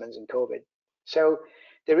specimens in COVID. So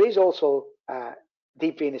there is also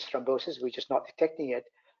deep venous thrombosis, we're just not detecting it.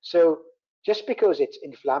 So just because it's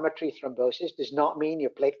inflammatory thrombosis does not mean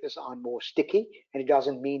your platelets are more sticky, and it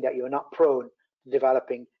doesn't mean that you're not prone to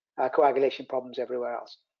developing coagulation problems everywhere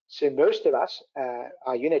else. So most of us,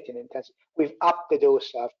 our unit in intensive, we've upped the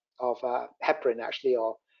dose of heparin actually,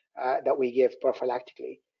 or that we give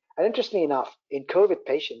prophylactically. And interestingly enough, in COVID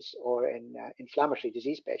patients or in inflammatory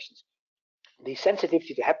disease patients, the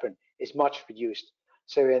sensitivity to heparin is much reduced.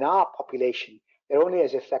 So in our population, they're only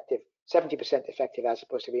as effective, 70% effective, as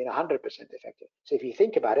opposed to being 100% effective. So if you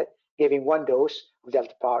think about it, giving one dose of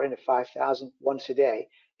deltaparin of 5,000 once a day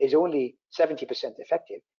is only 70%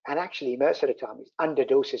 effective, and actually most of the time it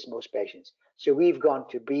underdoses most patients. So we've gone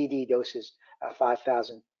to BD doses of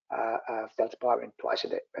 5,000 of deltaparin twice a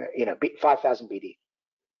day, 5,000 BD.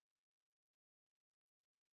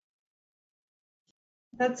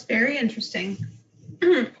 That's very interesting.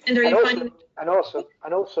 And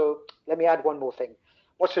also, let me add one more thing.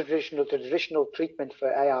 What's the traditional treatment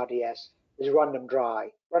for ARDS is run them dry.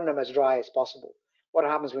 Run them as dry as possible. What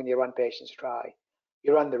happens when you run patients dry?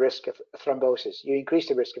 You run the risk of thrombosis. You increase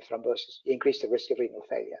the risk of thrombosis. You increase the risk of renal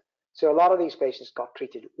failure. So a lot of these patients got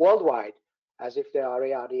treated worldwide as if they are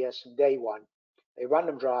ARDS from day one. They run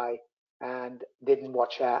them dry and didn't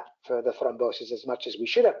watch out for the thrombosis as much as we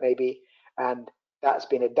should have maybe, and that's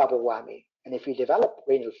been a double whammy. And if you develop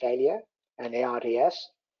renal failure and ARDS,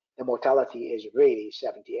 the mortality is really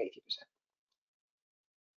 70–80%.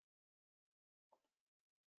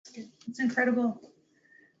 It's incredible.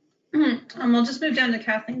 I'll just move down to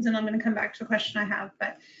Kathleen's, and I'm going to come back to a question I have.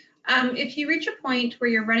 But if you reach a point where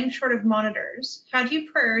you're running short of monitors, how do you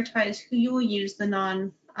prioritize who you will use the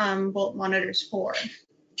non-Bolt monitors for?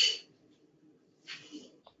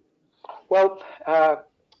 Well,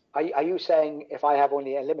 are you saying if I have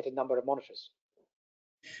only a limited number of monitors?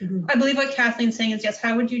 I believe what Kathleen's saying is yes.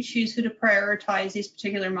 How would you choose who to prioritize these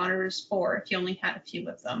particular monitors for if you only had a few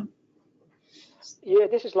of them? Yeah,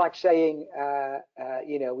 this is like saying,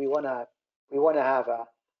 we want to have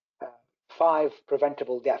 5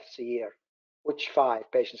 preventable deaths a year. Which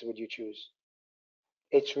 5 patients would you choose?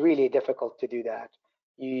 It's really difficult to do that.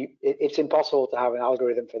 It's impossible to have an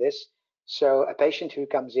algorithm for this. So a patient who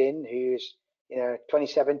comes in who's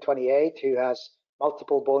 27, 28, who has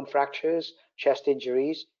multiple bone fractures, chest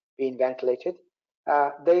injuries, being ventilated,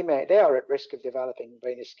 they are at risk of developing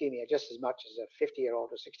brain ischemia just as much as a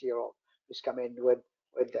 50-year-old or 60-year-old who's come in with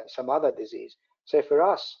some other disease. So for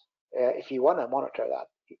us, if you want to monitor that,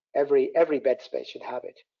 every bed space should have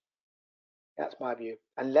it. That's my view,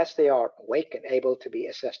 unless they are awake and able to be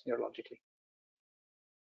assessed neurologically.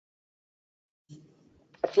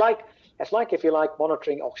 It's like if you like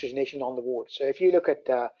monitoring oxygenation on the ward. So if you look at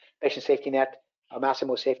patient safety net or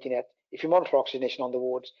Masimo safety net, if you monitor oxygenation on the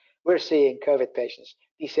wards, we're seeing COVID patients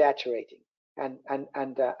desaturating, and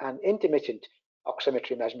intermittent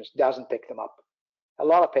oximetry measurements doesn't pick them up. A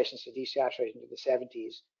lot of patients are desaturating to the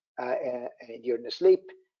 70s during the sleep,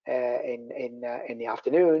 in the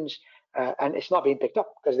afternoons, and it's not being picked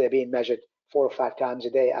up because they're being measured 4 or 5 times a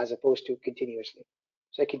day as opposed to continuously.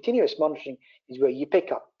 So continuous monitoring is where you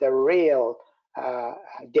pick up the real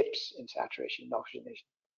dips in saturation and oxygenation.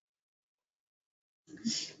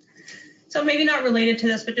 So maybe not related to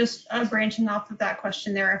this, but just branching off of that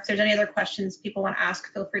question there, if there's any other questions people want to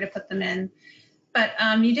ask, feel free to put them in. But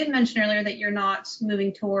you did mention earlier that you're not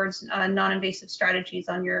moving towards non-invasive strategies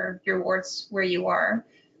on your wards where you are.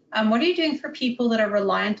 What are you doing for people that are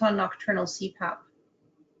reliant on nocturnal CPAP?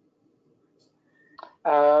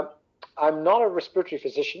 I'm not a respiratory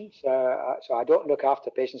physician, so I don't look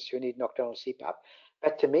after patients who need nocturnal CPAP.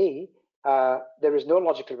 But to me, there is no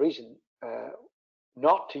logical reason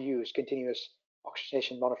not to use continuous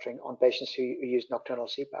oxygenation monitoring on patients who use nocturnal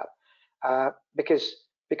CPAP,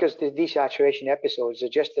 because the desaturation episodes are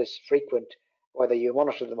just as frequent whether you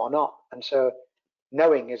monitor them or not. And so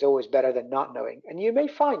knowing is always better than not knowing. And you may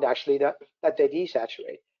find actually that they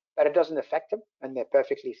desaturate, but it doesn't affect them and they're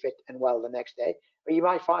perfectly fit and well the next day. Or you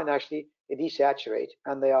might find actually they desaturate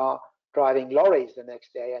and they are driving lorries the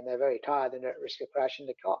next day and they're very tired and at risk of crashing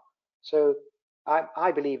the car. So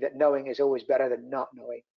I believe that knowing is always better than not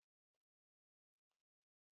knowing.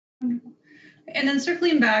 And then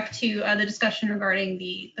circling back to the discussion regarding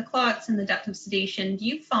the clots and the depth of sedation, do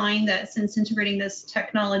you find that since integrating this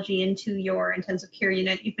technology into your intensive care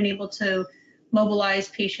unit, you've been able to mobilize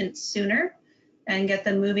patients sooner and get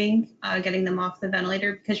them moving, getting them off the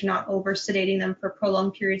ventilator because you're not over sedating them for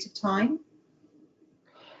prolonged periods of time?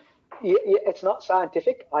 Yeah, it's not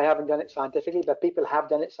scientific. I haven't done it scientifically, but people have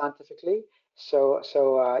done it scientifically. So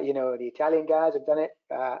the Italian guys have done it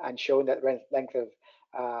and shown that length of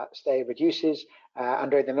stay reduces.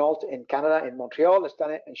 Andre Denault in Canada, in Montreal, has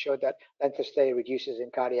done it and showed that length of stay reduces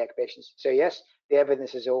in cardiac patients. So yes, the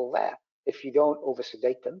evidence is all there. If you don't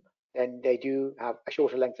over-sedate them, then they do have a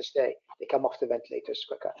shorter length of stay. They come off the ventilators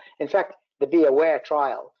quicker. In fact, the Be Aware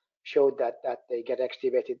trial showed that they get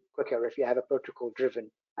extubated quicker if you have a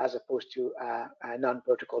protocol-driven as opposed to a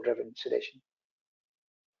non-protocol-driven sedation.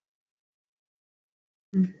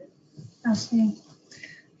 Fascinating.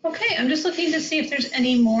 Okay, I'm just looking to see if there's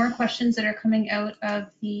any more questions that are coming out of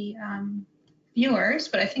the viewers,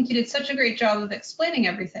 but I think you did such a great job of explaining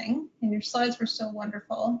everything, and your slides were so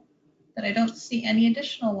wonderful. that I don't see any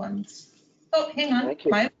additional ones. Oh, hang on, Thank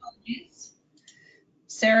you. my apologies.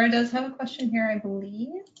 Sarah does have a question here, I believe.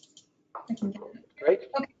 I can get it. Great.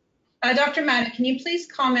 Okay. Dr. Matta, can you please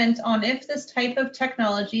comment on if this type of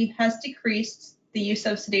technology has decreased the use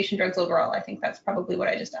of sedation drugs overall? I think that's probably what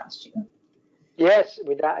I just asked you. Yes,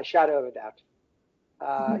 without a shadow of a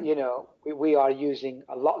doubt. You know, we are using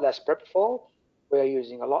a lot less propofol. We are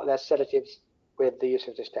using a lot less sedatives with the use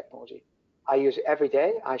of this technology. I use it every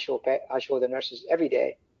day. I show the nurses every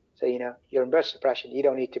day. So, you know, you're in burst suppression. You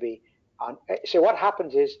don't need to be on. So what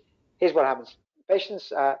happens is, here's what happens.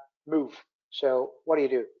 Patients move. So what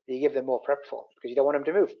do? You give them more propofol because you don't want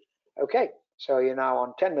them to move. Okay. So you're now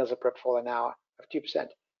on 10 mils of propofol an hour of 2%.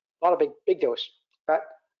 Not a big dose, but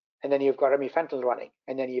and then you've got remifentanil running,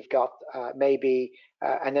 and then you've got maybe,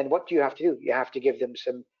 and then what do you have to do? You have to give them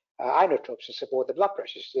some inotropes to support the blood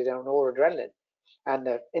pressure, so they're on noradrenaline, and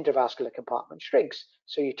the intravascular compartment shrinks.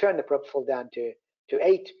 So you turn the propofol down to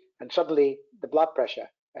 8, and suddenly the blood pressure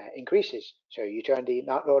increases. So you turn the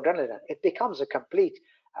noradrenaline down. It becomes a complete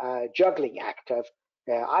juggling act of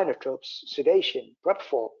inotropes, sedation,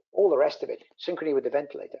 propofol, all the rest of it, synchrony with the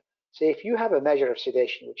ventilator. So if you have a measure of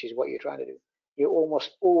sedation, which is what you're trying to do, you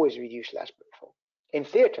almost always reduce less propofol. In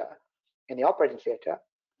theater, in the operating theater,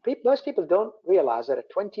 most people don't realize that a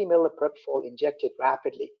 20 ml of propofol injected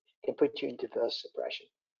rapidly can put you into burst suppression.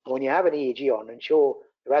 When you have an EEG on, and show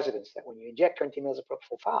the residents that when you inject 20 ml of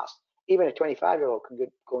propofol fast, even a 25-year-old can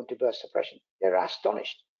go into burst suppression. They're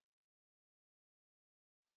astonished.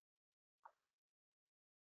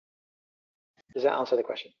 Does that answer the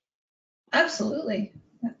question? Absolutely,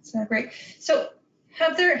 that's great. So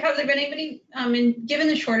have there been anybody, given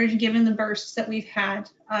the shortage, given the bursts that we've had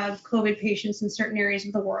of COVID patients in certain areas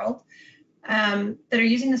of the world that are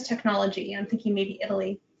using this technology? I'm thinking maybe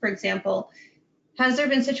Italy, for example. Has there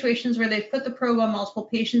been situations where they've put the probe on multiple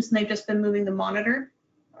patients and they've just been moving the monitor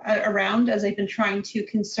around as they've been trying to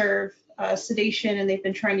conserve sedation and they've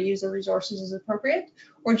been trying to use the resources as appropriate?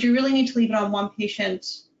 Or do you really need to leave it on one patient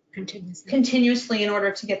continuously in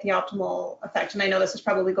order to get the optimal effect? And I know this is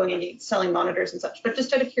probably going into selling monitors and such, but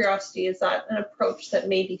just out of curiosity, is that an approach that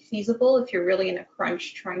may be feasible if you're really in a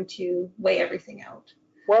crunch trying to weigh everything out?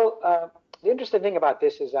 Well, the interesting thing about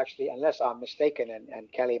this is actually, unless I'm mistaken,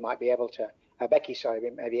 and Kelly might be able to, Becky, sorry,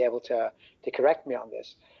 may be able to correct me on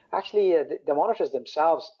this. Actually, the monitors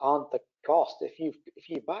themselves aren't the cost. If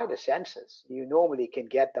you buy the sensors, you normally can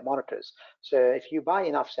get the monitors. So if you buy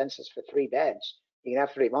enough sensors for 3 beds, you can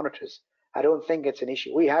have 3 monitors. I don't think it's an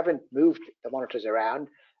issue. We haven't moved the monitors around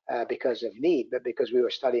because of need, but because we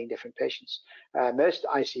were studying different patients. Most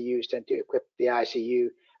ICUs tend to equip the ICU,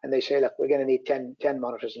 and they say, look, we're going to need 10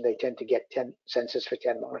 monitors, and they tend to get 10 sensors for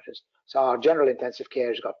 10 monitors. So our general intensive care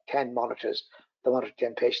has got 10 monitors, the monitor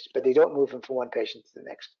 10 patients, but they don't move them from one patient to the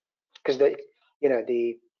next, because they, you know,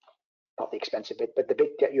 not the expensive bit, but the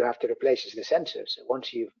bit that you have to replace is the sensor. So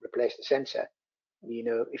once you've replaced the sensor, you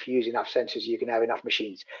know, if you use enough sensors, you can have enough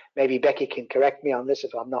machines. Maybe Becky can correct me on this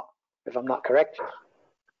if I'm not correct.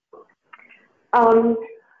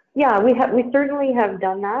 Yeah, we certainly have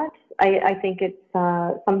done that. I think it's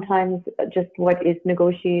sometimes just what is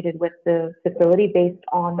negotiated with the facility based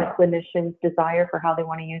on the clinician's desire for how they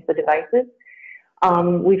want to use the devices.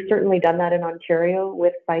 We've certainly done that in Ontario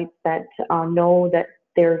with sites that know that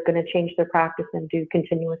they're going to change their practice and do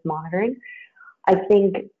continuous monitoring. I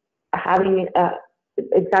think having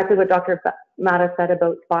exactly what Dr. Matta said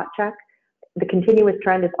about spot check, the continuous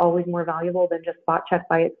trend is always more valuable than just spot check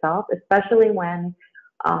by itself, especially when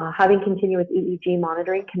having continuous EEG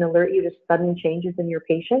monitoring can alert you to sudden changes in your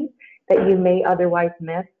patient that you may otherwise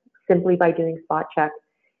miss simply by doing spot check.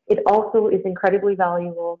 It also is incredibly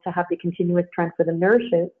valuable to have the continuous trend for the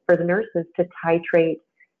nurses to titrate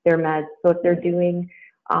their meds. So if they're doing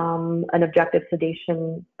an objective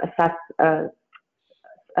sedation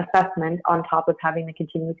assessment on top of having the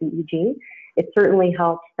continuous EEG, it certainly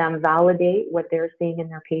helps them validate what they're seeing in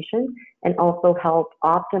their patient and also help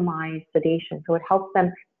optimize sedation. So it helps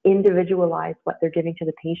them individualize what they're giving to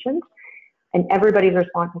the patient, and everybody's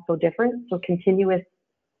response is so different. So continuous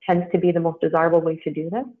tends to be the most desirable way to do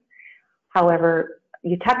this. However,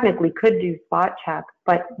 you technically could do spot check,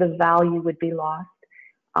 but the value would be lost,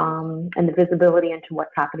 and the visibility into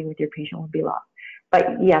what's happening with your patient would be lost.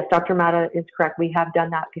 But yes, Dr. Matta is correct. We have done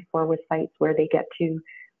that before with sites where they get to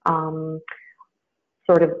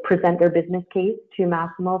sort of present their business case to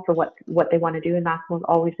Masimo for what they want to do. And Masimo is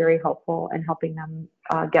always very helpful in helping them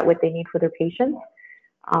get what they need for their patients.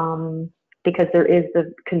 Because there is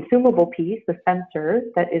the consumable piece, the sensor,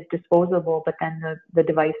 that is disposable, but then the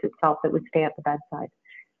device itself that would stay at the bedside.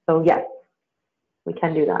 So yes, we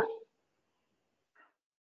can do that.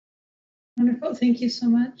 Wonderful. Thank you so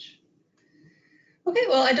much. Okay,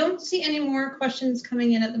 well, I don't see any more questions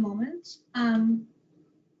coming in at the moment.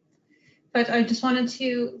 But I just wanted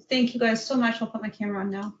to thank you guys so much. I'll put my camera on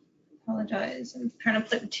now. Apologize. I'm trying to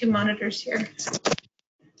put 2 monitors here.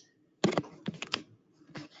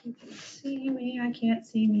 You can see me. I can't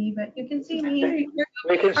see me, but you can see me.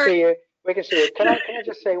 We can see you. We can see you. Can I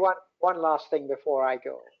just say one last thing before I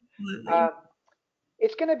go?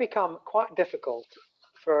 It's going to become quite difficult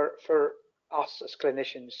for us as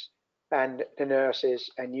clinicians and the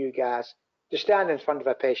nurses and you guys to stand in front of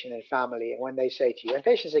a patient and family, and when they say to you, and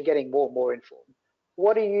patients are getting more and more informed,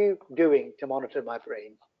 what are you doing to monitor my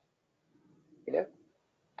brain? You know,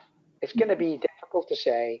 it's going to be difficult to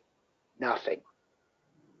say nothing.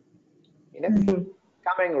 You know,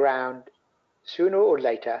 coming around sooner or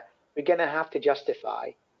later, we're going to have to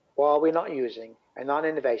justify why we're not using a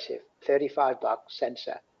non-invasive $35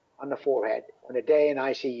 sensor on the forehead when a day in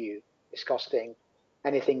ICU is costing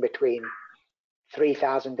anything between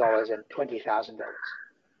 $3,000 and $20,000.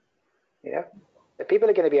 You know, the people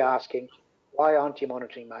are going to be asking, why aren't you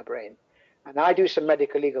monitoring my brain? And I do some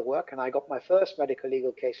medical legal work, and I got my first medical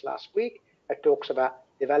legal case last week that talks about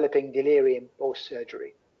developing delirium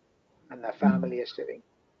post-surgery, and the family is doing.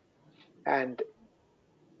 And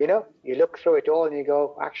you know, you look through it all and you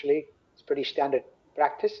go, actually, it's pretty standard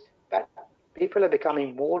practice. But people are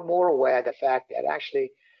becoming more and more aware of the fact that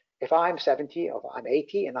actually, if I'm 70 or if I'm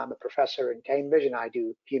 80 and I'm a professor in Cambridge and I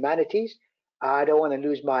do humanities, I don't want to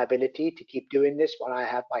lose my ability to keep doing this when I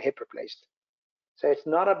have my hip replaced. So it's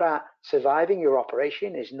not about surviving your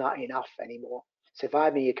operation is not enough anymore.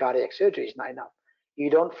 Surviving your cardiac surgery is not enough. You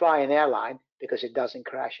don't fly an airline because it doesn't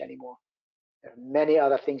crash anymore. There are many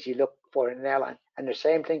other things you look for in an airline. And the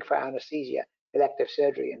same thing for anesthesia, elective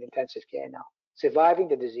surgery, and intensive care now. Surviving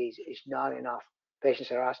the disease is not enough.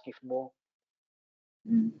 Patients are asking for more.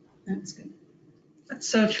 That's good. That's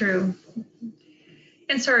so true.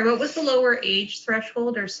 And sorry, what was the lower age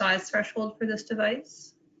threshold or size threshold for this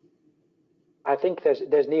device? I think there's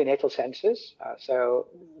neonatal sensors. So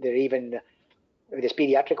there's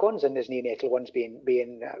pediatric ones and there's neonatal ones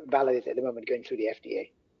being validated at the moment, going through the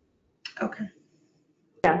FDA. Okay.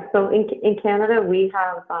 Yeah, so in Canada, we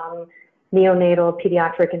have neonatal,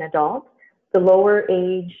 pediatric, and adult. The lower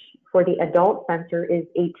age for the adult sensor is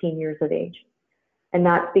 18 years of age. And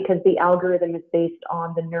that's because the algorithm is based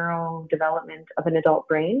on the neurodevelopment of an adult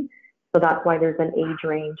brain. So that's why there's an age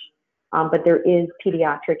range. But there is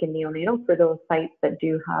pediatric and neonatal for those sites that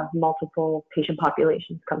do have multiple patient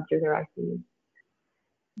populations come through their ICU.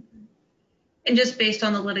 And just based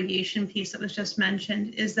on the litigation piece that was just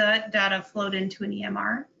mentioned, is that data flowed into an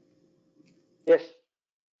EMR? Yes.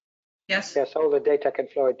 Yes. Yes, all the data can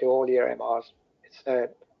flow into all your EMRs.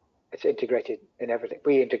 It's integrated in everything.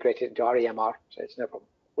 We integrate it into our EMR, so it's no problem.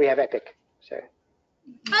 We have Epic, so.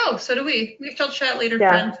 Oh, so do we. We shall chat later, Yeah.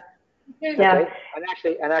 friend. Okay. Yeah.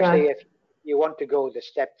 Yeah. And actually, if you want to go the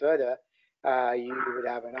step further, you would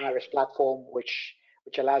have an Iris platform which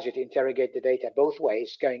allows you to interrogate the data both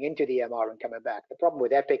ways, going into the EMR and coming back. The problem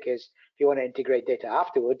with Epic is if you want to integrate data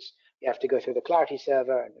afterwards, you have to go through the Clarity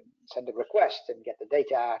server and send a request and get the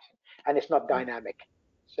data out, and it's not dynamic.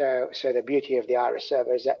 So the beauty of the Iris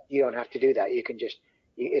server is that you don't have to do that. You can just,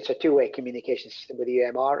 it's a two-way communication system with the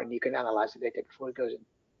EMR, and you can analyze the data before it goes in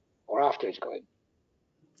or after it's going.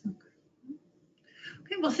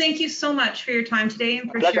 Okay, well, thank you so much for your time today and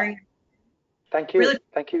for Pleasure. sharing. Thank you.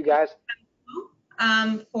 Thank you, guys.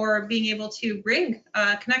 For being able to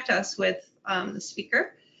connect us with the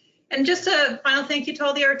speaker. And just a final thank you to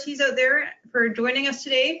all the RTs out there for joining us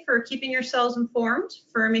today, for keeping yourselves informed,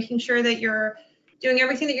 for making sure that you're doing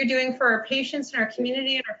everything that you're doing for our patients and our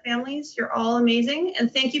community and our families. You're all amazing.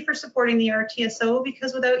 And thank you for supporting the RTSO,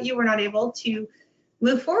 because without you, we're not able to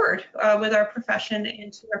move forward with our profession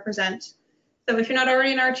and to represent. So if you're not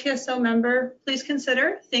already an RTSO member, please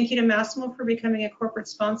consider. Thank you to Masimo for becoming a corporate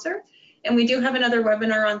sponsor. And we do have another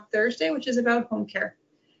webinar on Thursday, which is about home care.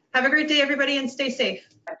 Have a great day, everybody, and stay safe.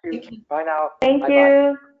 Thank you. Bye now. Thank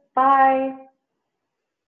you. Bye. Bye.